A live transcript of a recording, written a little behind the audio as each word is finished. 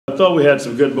thought we had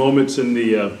some good moments in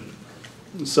the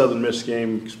Southern Miss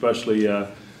game, especially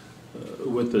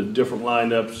with the different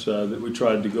lineups that we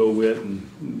tried to go with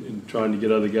and trying to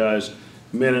get other guys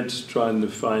minutes, trying to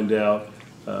find out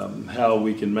how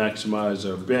we can maximize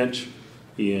our bench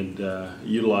and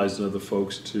utilize other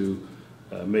folks to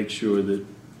make sure that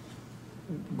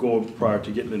going prior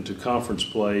to getting into conference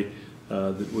play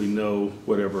that we know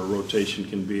whatever a rotation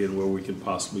can be and where we can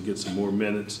possibly get some more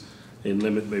minutes and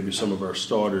limit maybe some of our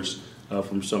starters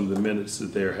from some of the minutes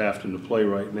that they're having to play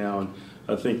right now. And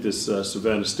I think this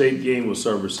Savannah State game will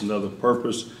serve us another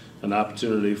purpose, an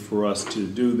opportunity for us to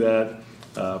do that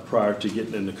prior to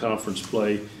getting into conference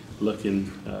play,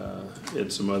 looking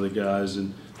at some other guys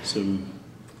and some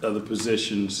other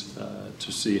positions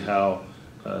to see how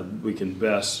we can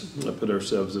best put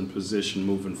ourselves in position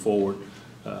moving forward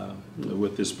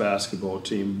with this basketball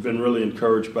team. Been really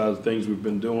encouraged by the things we've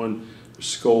been doing,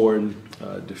 scoring,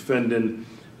 defending.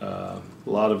 A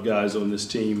lot of guys on this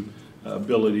team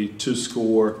ability to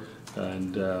score,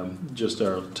 and just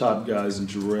our top guys in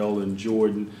Jarrell and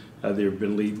Jordan. They've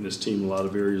been leading this team in a lot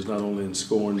of areas, not only in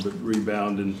scoring but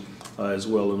rebounding as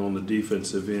well, and on the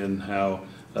defensive end, how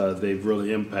they've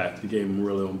really impacted the game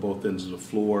really on both ends of the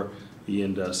floor,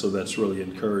 and so that's really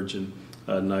encouraging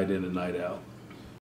night in and night out.